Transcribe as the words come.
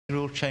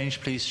rule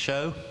change, please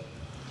show.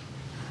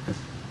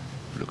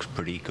 Looks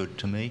pretty good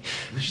to me.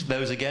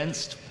 Those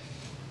against?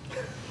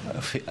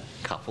 A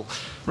couple.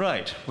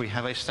 Right, we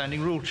have a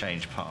standing rule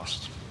change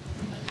passed.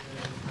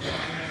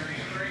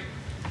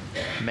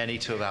 Many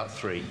to about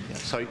 3. Yeah,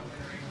 sorry.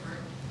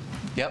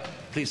 Yep,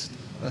 please.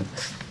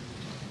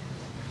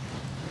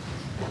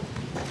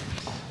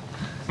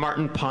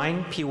 Martin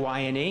Pine,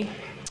 P-Y-N-E.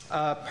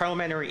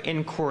 Parliamentary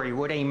inquiry.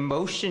 Would a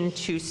motion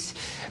to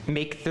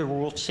make the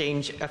rule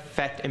change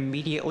effect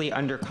immediately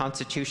under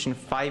Constitution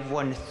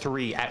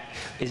 513,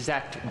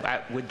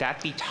 would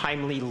that be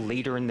timely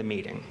later in the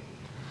meeting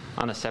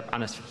on a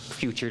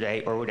future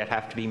day, or would it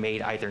have to be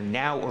made either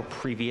now or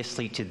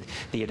previously to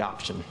the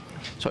adoption?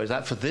 So is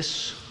that for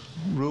this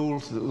rule,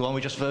 the one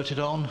we just voted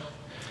on?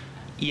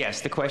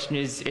 Yes, the question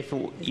is,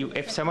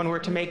 if someone were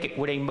to make it,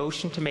 would a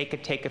motion to make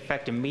it take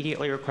effect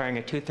immediately requiring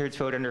a 2/3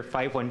 vote under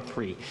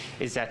 513,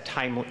 is that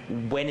timely?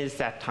 When is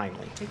that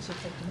timely? Takes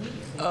effect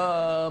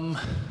immediately.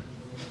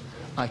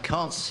 I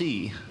can't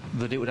see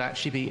that it would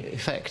actually be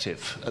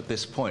effective at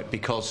this point,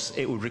 because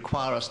it would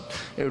require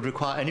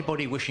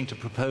anybody wishing to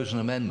propose an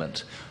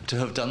amendment to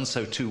have done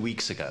so 2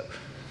 weeks ago.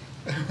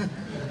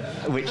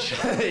 Which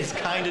is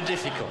kind of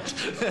difficult,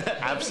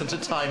 absent a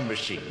time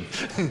machine.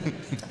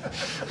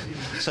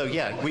 So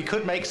yeah, we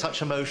could make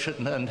such a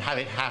motion and have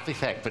it have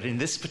effect, but in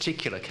this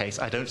particular case,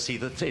 I don't see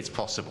that it's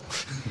possible.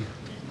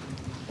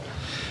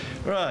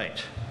 Right.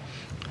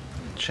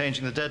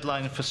 Changing the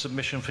deadline for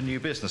submission for new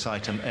business,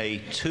 item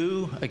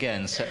A2.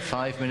 Again, set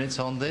 5 minutes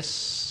on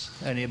this.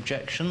 Any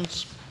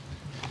objections?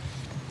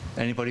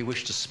 Anybody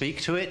wish to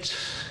speak to it?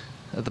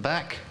 At the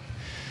back?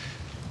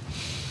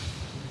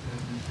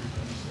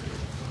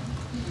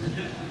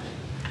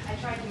 I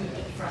tried to move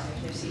it front.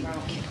 There's seat where I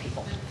don't kick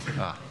people.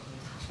 Ah.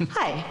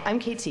 Hi, I'm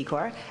Kate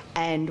Secor,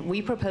 and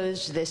we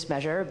proposed this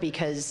measure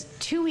because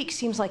 2 weeks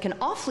seems like an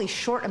awfully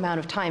short amount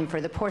of time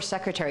for the poor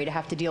secretary to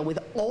have to deal with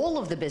all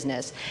of the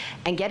business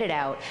and get it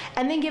out,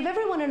 and then give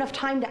everyone enough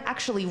time to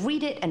actually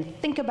read it and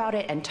think about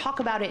it and talk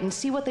about it and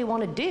see what they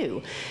want to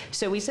do.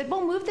 So we said,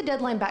 well, move the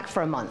deadline back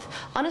for a month.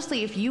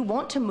 Honestly, if you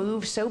want to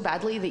move so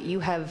badly that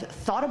you have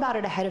thought about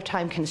it ahead of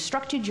time,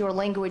 constructed your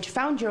language,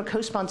 found your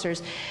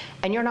co-sponsors,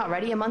 and you're not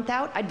ready a month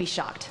out, I'd be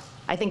shocked.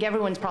 I think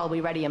everyone's probably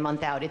ready a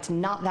month out. It's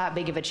not that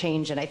big of a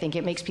change, and I think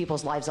it makes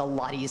people's lives a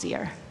lot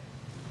easier.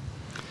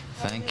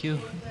 Thank you.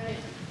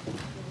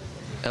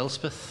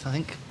 Elspeth, I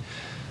think.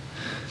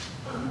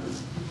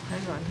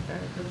 Hang on, a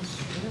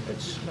little bit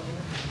slower.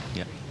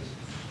 Yeah.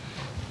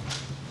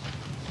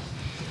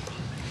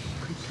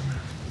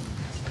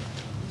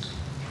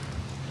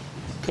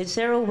 Is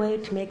there a way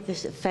to make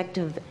this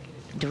effective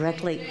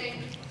directly?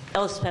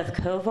 Elspeth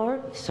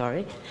Kovar,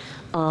 sorry.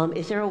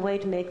 Is there a way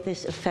to make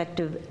this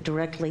effective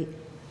directly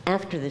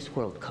after this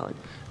Worldcon?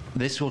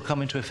 This will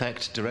come into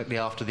effect directly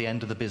after the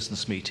end of the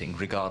business meeting,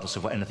 regardless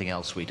of anything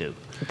else we do.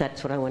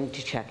 That's what I wanted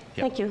to check.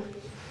 Yep. Thank you.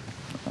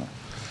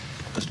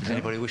 Does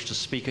anybody wish to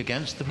speak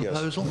against the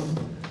proposal? Yes.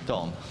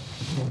 Don.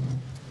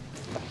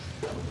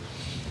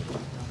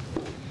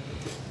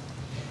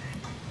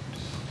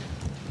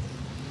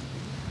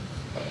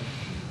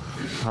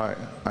 Hi,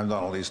 I'm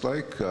Donald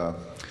Eastlake.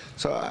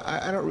 So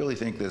I don't really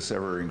think this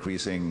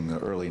ever-increasing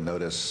early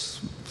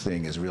notice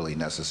thing is really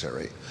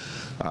necessary.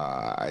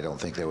 I don't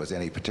think there was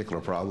any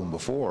particular problem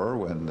before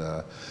when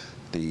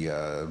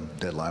the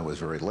deadline was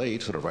very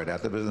late, sort of right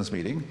at the business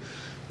meeting.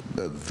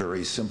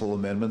 Very simple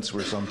amendments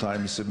were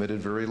sometimes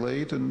submitted very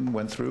late and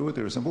went through.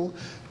 They were simple.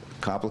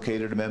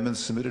 Complicated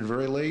amendments submitted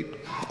very late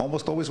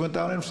almost always went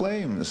down in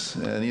flames.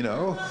 And, you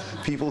know,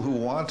 people who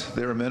want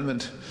their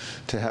amendment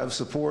to have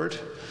support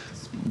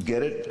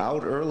get it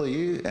out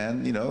early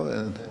and, you know,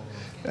 and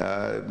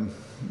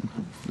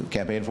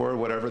campaign for it,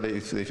 whatever they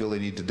feel they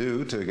need to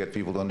do to get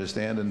people to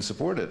understand and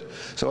support it.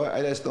 So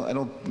I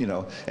don't, you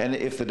know, and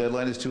if the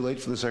deadline is too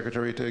late for the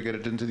secretary to get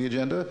it into the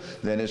agenda,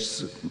 then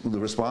it's the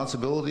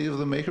responsibility of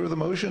the maker of the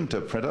motion to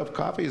print up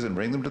copies and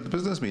bring them to the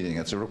business meeting.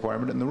 It's a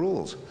requirement in the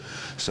rules.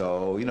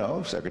 So, you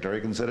know,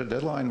 secretary can set a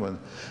deadline when,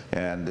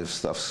 and if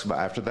stuff's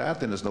after that,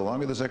 then it's no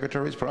longer the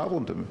secretary's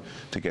problem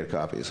to get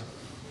copies.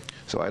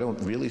 So I don't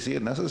really see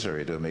it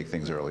necessary to make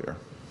things earlier.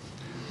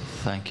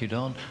 Thank you,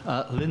 Don.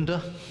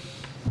 Linda?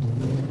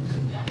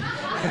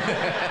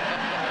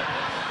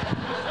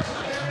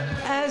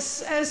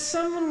 As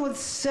someone with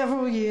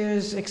several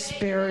years'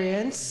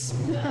 experience,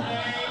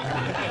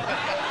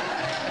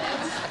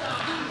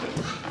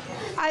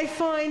 I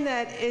find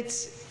that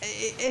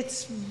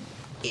it's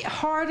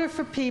harder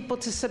for people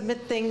to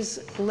submit things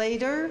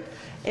later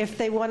if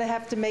they want to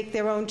have to make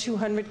their own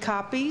 200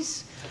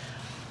 copies.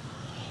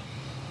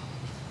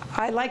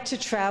 I like to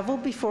travel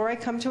before I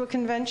come to a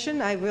convention.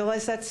 I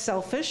realize that's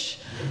selfish.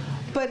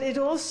 But I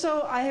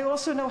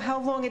also know how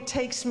long it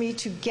takes me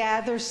to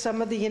gather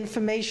some of the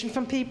information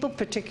from people,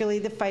 particularly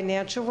the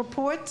financial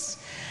reports.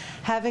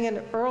 Having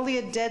an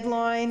earlier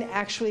deadline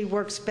actually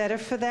works better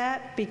for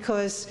that,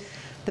 because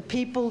The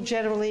people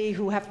generally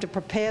who have to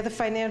prepare the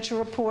financial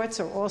reports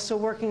are also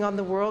working on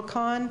the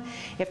Worldcon.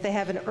 If they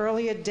have an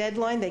earlier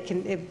deadline,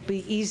 it'd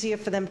be easier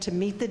for them to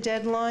meet the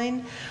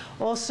deadline.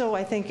 Also,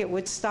 I think it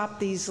would stop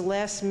these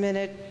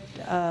last-minute,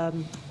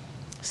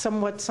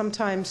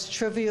 sometimes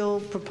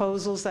trivial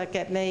proposals that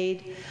get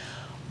made.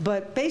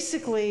 But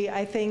basically,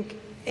 I think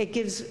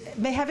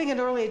having an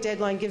earlier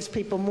deadline gives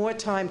people more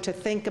time to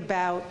think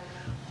about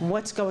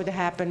what's going to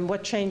happen,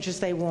 what changes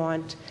they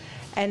want,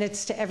 and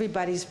it's to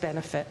everybody's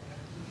benefit.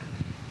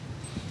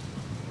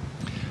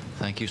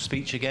 Thank you.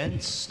 Speech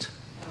against?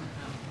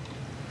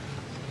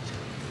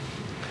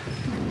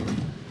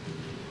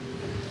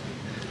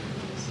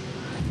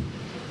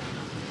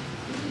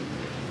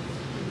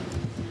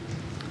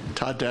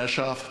 Todd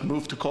Dashoff,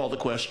 move to call the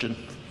question.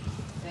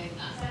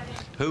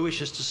 Who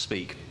wishes to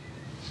speak?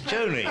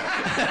 Joni.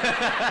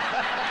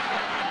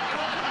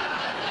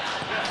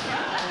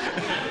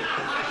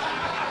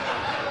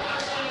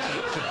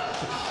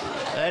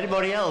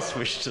 Anybody else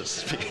wish to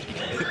speak?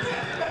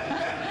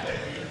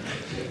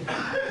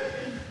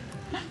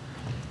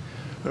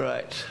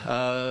 Right.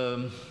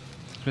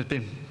 It's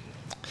been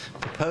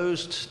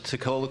proposed to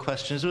call the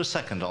question. Is there a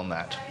second on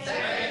that?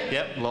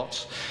 Yep,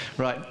 lots.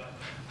 Right.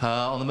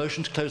 On the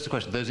motion to close the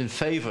question, those in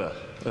favour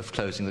of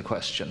closing the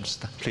questions,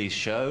 please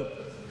show.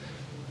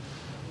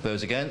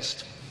 Those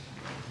against?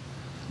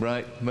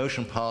 Right.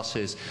 Motion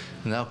passes.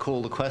 Now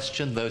call the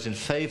question. Those in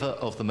favour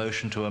of the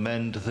motion to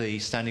amend the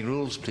standing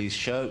rules, please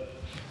show.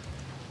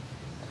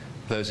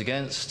 Those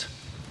against?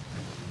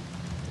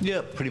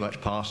 Yep, pretty much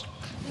passed.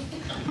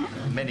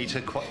 Many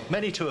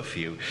to a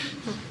few.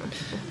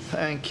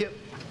 Thank you.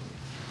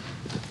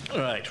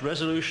 Right,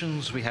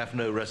 resolutions. We have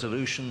no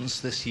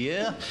resolutions this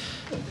year.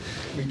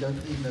 We don't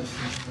need no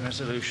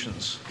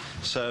resolutions.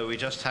 So we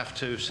just have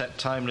to set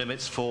time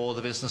limits for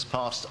the business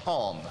passed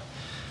on.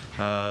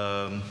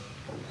 On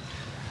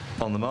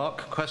the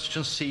mark,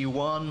 question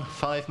C1,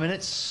 5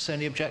 minutes.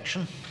 Any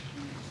objection?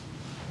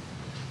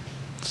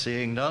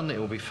 Seeing none, it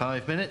will be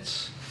 5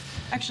 minutes.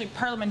 Actually,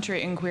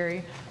 parliamentary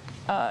inquiry.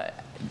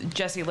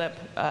 Jesse Lipp,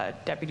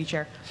 Deputy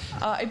Chair.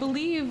 I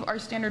believe our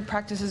standard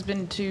practice has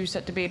been to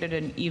set debate at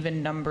an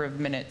even number of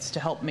minutes to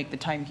help make the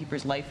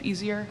timekeeper's life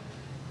easier.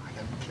 I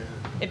don't care.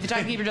 If the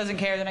timekeeper doesn't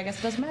care, then I guess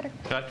it doesn't matter.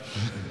 Okay.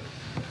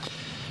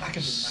 I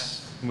can do that.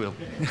 Will.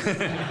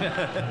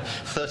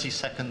 30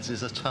 seconds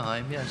is a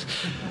time, yes.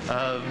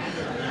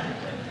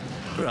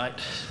 Right.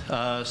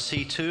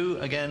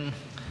 C2, again,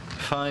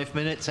 5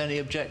 minutes. Any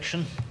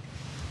objection?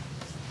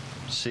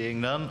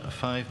 Seeing none,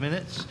 5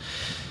 minutes.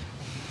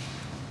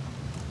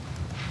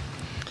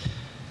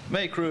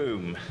 Make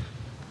room.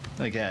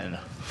 Again,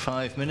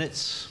 5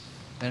 minutes.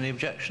 Any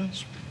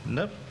objections?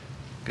 Nope.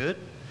 Good.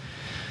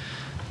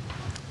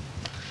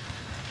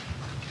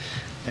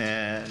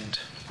 And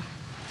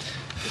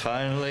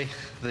finally,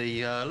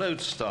 the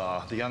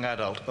Lodestar, the Young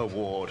Adult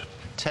Award.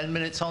 10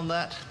 minutes on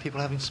that.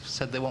 People having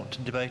said they want to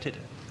debate it.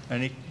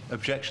 Any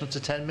objections to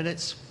 10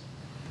 minutes?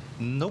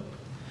 Nope.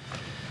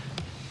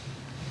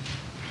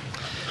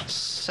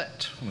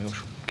 Set. We'll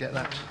get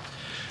that.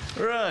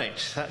 Right,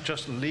 that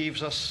just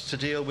leaves us to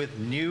deal with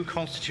new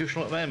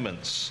constitutional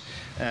amendments.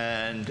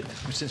 And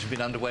since we've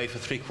been underway for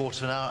 3/4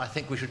 of an hour, I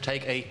think we should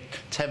take a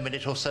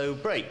 10-minute or so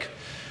break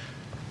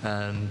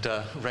and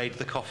raid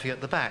the coffee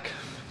at the back,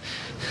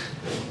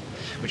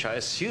 which I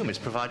assume is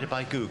provided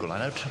by Google. I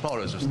know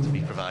tomorrow's was to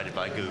be provided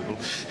by Google.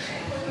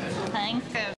 Thanks.